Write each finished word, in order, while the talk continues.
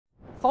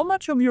How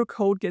much of your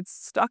code gets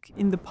stuck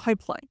in the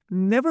pipeline,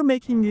 never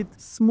making it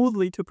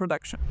smoothly to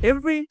production?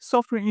 Every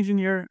software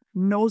engineer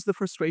knows the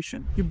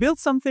frustration. You build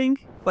something,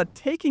 but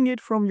taking it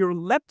from your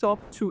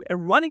laptop to a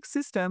running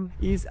system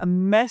is a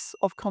mess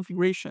of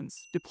configurations,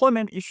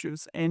 deployment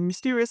issues, and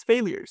mysterious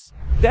failures.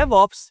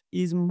 DevOps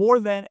is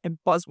more than a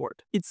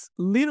buzzword. It's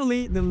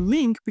literally the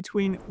link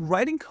between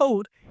writing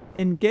code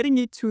and getting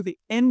it to the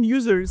end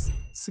users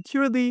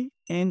securely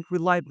and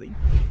reliably,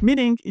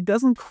 meaning it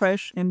doesn't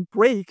crash and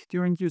break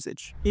during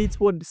usage. It's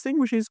what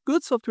distinguishes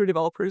good software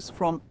developers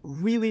from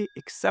really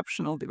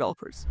exceptional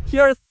developers.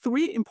 Here are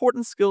 3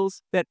 important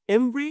skills that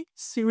every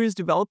serious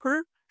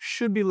developer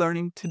should be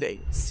learning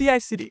today.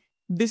 CI/CD.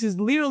 This is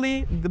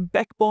literally the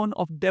backbone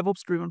of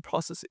DevOps-driven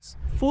processes.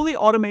 Fully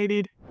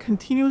automated,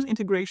 continuous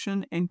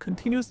integration, and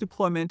continuous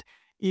deployment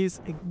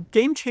is a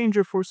game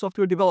changer for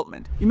software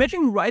development.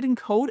 Imagine writing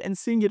code and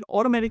seeing it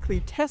automatically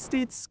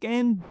tested,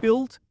 scanned,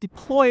 built,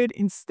 deployed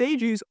in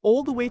stages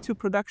all the way to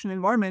production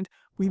environment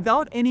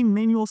without any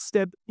manual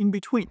step in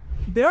between.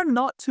 There are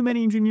not too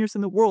many engineers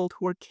in the world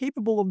who are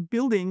capable of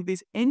building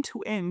this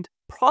end-to-end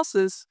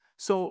process,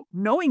 so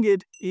knowing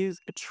it is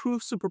a true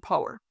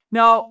superpower.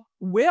 Now,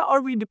 where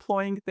are we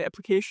deploying the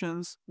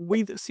applications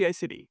with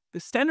CI/CD? The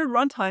standard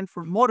runtime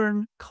for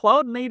modern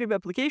cloud-native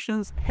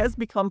applications has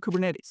become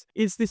Kubernetes.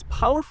 It's this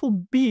powerful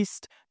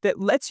beast that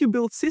lets you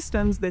build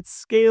systems that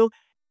scale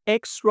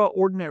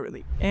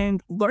extraordinarily.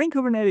 And learning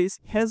Kubernetes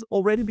has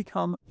already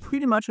become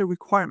pretty much a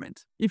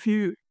requirement if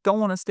you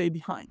don't want to stay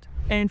behind.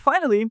 And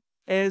finally,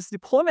 as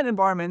deployment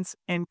environments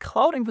and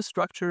cloud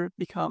infrastructure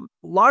become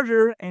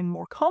larger and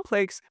more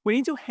complex, we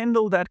need to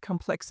handle that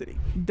complexity.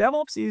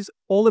 DevOps is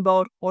all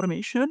about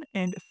automation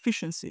and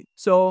efficiency.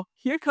 So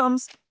here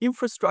comes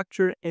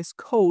infrastructure as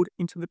code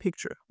into the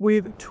picture.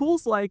 With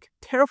tools like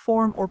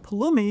Terraform or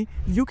Pulumi,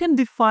 you can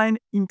define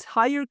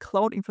entire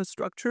cloud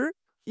infrastructure,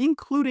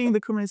 including the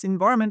Kubernetes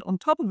environment on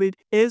top of it,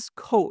 as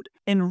code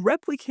and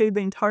replicate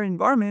the entire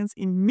environments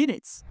in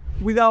minutes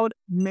without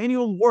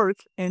manual work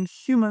and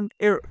human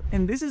error.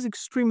 And this is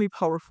extremely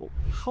powerful.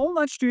 How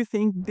much do you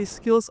think these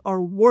skills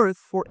are worth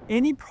for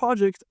any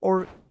project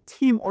or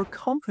team or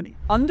company?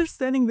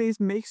 Understanding this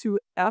makes you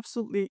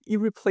absolutely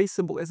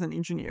irreplaceable as an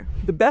engineer.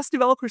 The best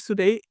developers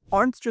today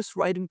aren't just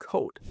writing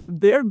code.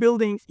 They're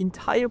building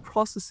entire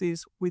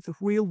processes with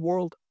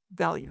real-world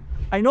value.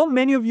 I know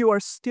many of you are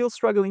still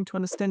struggling to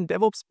understand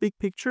DevOps big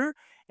picture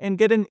and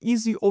get an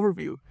easy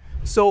overview.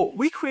 So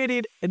we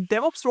created a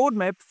DevOps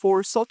roadmap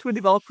for software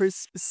developers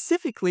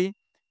specifically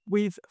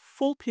with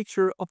full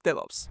picture of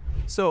DevOps.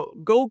 So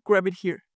go grab it here.